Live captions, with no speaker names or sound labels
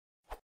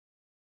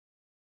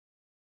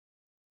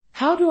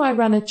How do I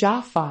run a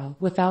jar file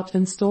without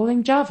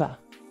installing Java?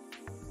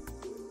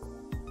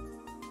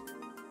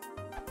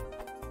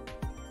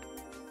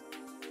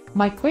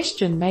 My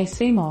question may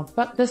seem odd,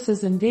 but this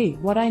is indeed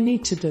what I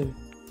need to do.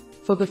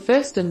 For the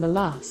first and the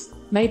last,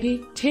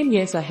 maybe 10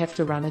 years I have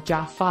to run a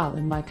jar file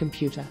in my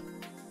computer.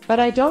 But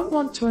I don't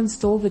want to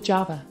install the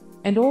Java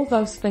and all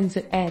those things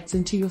it adds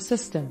into your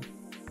system.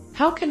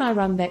 How can I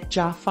run that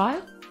jar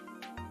file?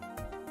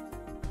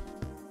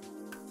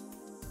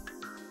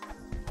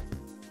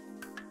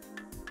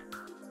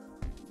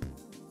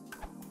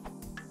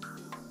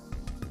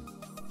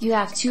 You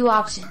have two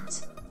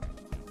options.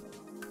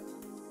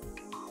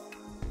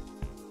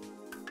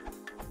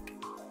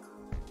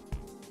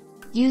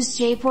 Use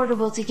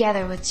JPortable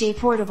together with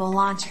JPortable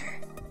Launcher.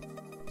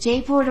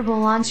 JPortable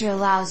Launcher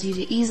allows you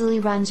to easily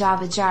run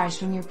Java jars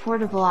from your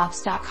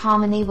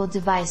PortableOps.com enabled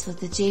device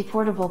with the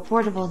JPortable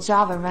Portable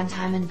Java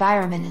Runtime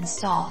Environment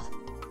installed.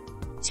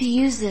 To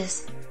use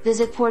this,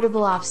 visit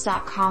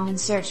PortableOps.com and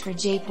search for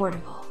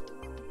JPortable.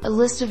 A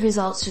list of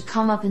results should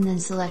come up and then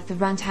select the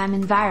runtime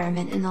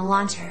environment in the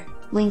launcher,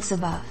 links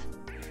above.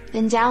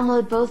 Then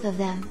download both of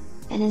them,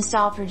 and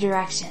install per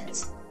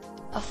directions.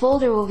 A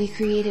folder will be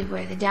created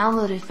where the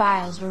downloaded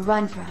files were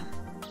run from.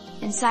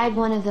 Inside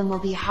one of them will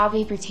be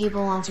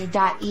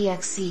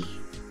hobbyportablelauncher.exe.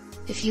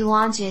 If you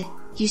launch it,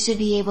 you should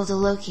be able to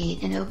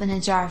locate and open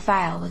a jar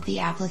file with the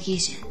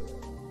application.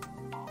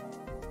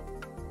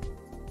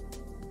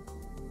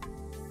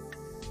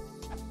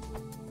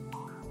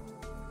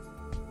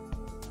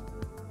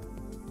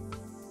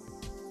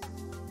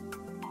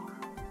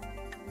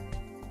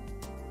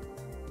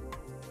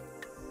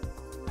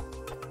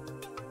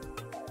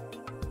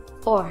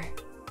 Or,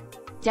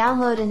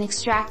 download and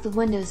extract the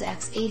Windows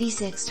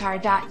x86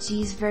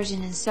 tar.gs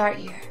version and start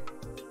your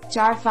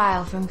jar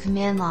file from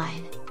command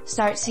line.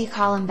 Start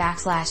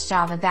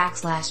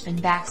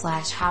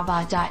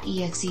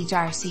c:/java/bin/haba.exe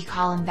jar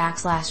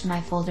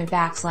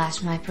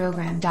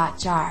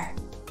c:/myfolder/myprogram.jar.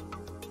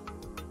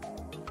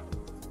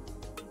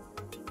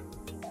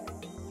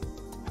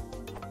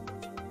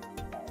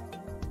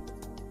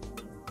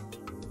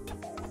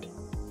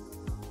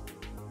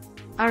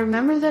 I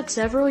remember that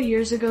several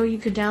years ago you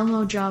could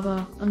download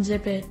Java,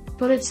 unzip it,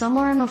 put it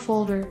somewhere in a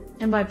folder,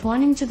 and by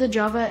pointing to the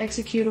Java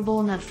executable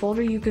in that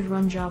folder you could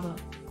run Java.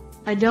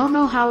 I don't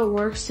know how it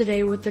works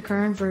today with the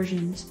current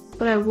versions,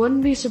 but I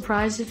wouldn't be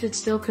surprised if it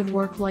still could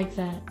work like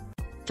that.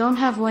 Don't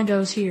have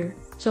Windows here,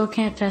 so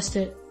can't test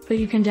it, but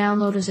you can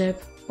download a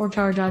zip, or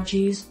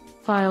tar.gs,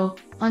 file,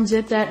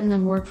 unzip that and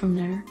then work from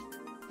there.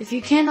 If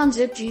you can't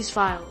unzip these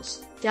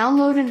files,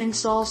 download and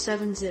install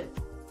 7-zip.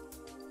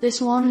 This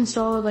won't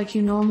install it like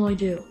you normally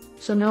do,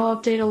 so no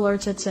update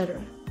alerts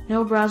etc.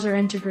 No browser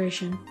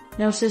integration,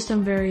 no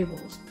system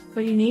variables,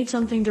 but you need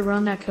something to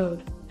run that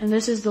code, and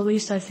this is the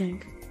least I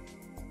think.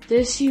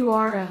 This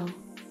URL.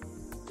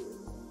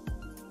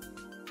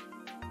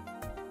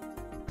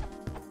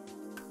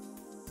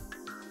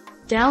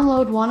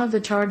 Download one of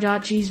the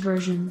tar.gs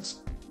versions.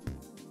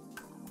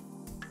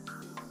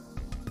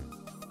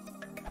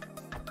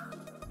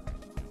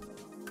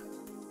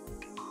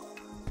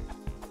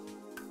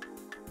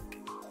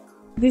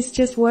 This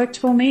just worked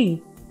for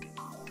me.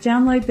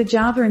 Download the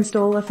Java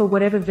installer for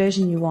whatever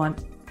version you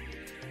want.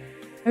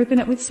 Open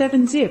it with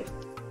 7-zip.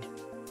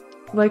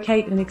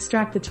 Locate and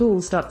extract the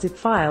tools.zip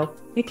file.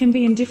 It can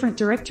be in different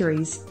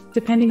directories,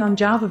 depending on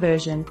Java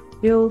version,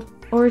 build,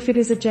 or if it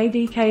is a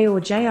JDK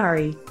or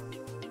JRE.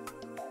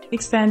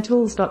 Expand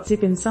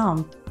tools.zip in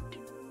some.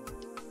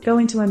 Go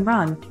into and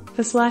run,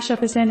 for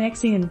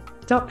 /_xin.pack.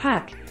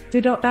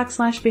 Do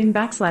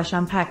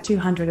 ./bin/unpack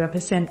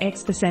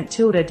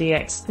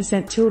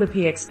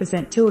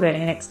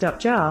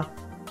 200%x%~dx%~px%nx.jar.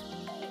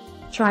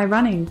 Try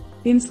running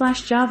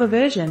bin/java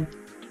version.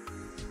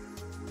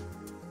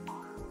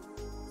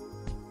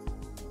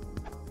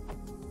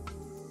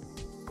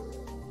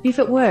 If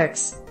it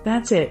works,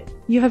 that's it.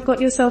 You have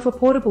got yourself a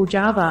portable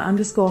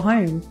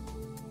Java_home.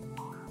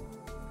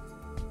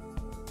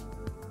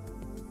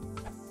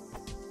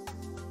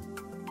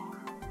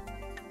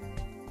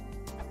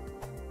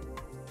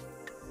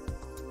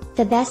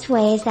 The best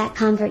way is that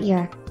convert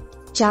your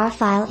jar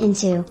file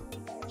into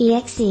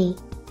exe.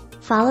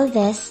 Follow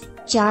this,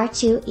 jar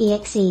to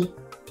exe.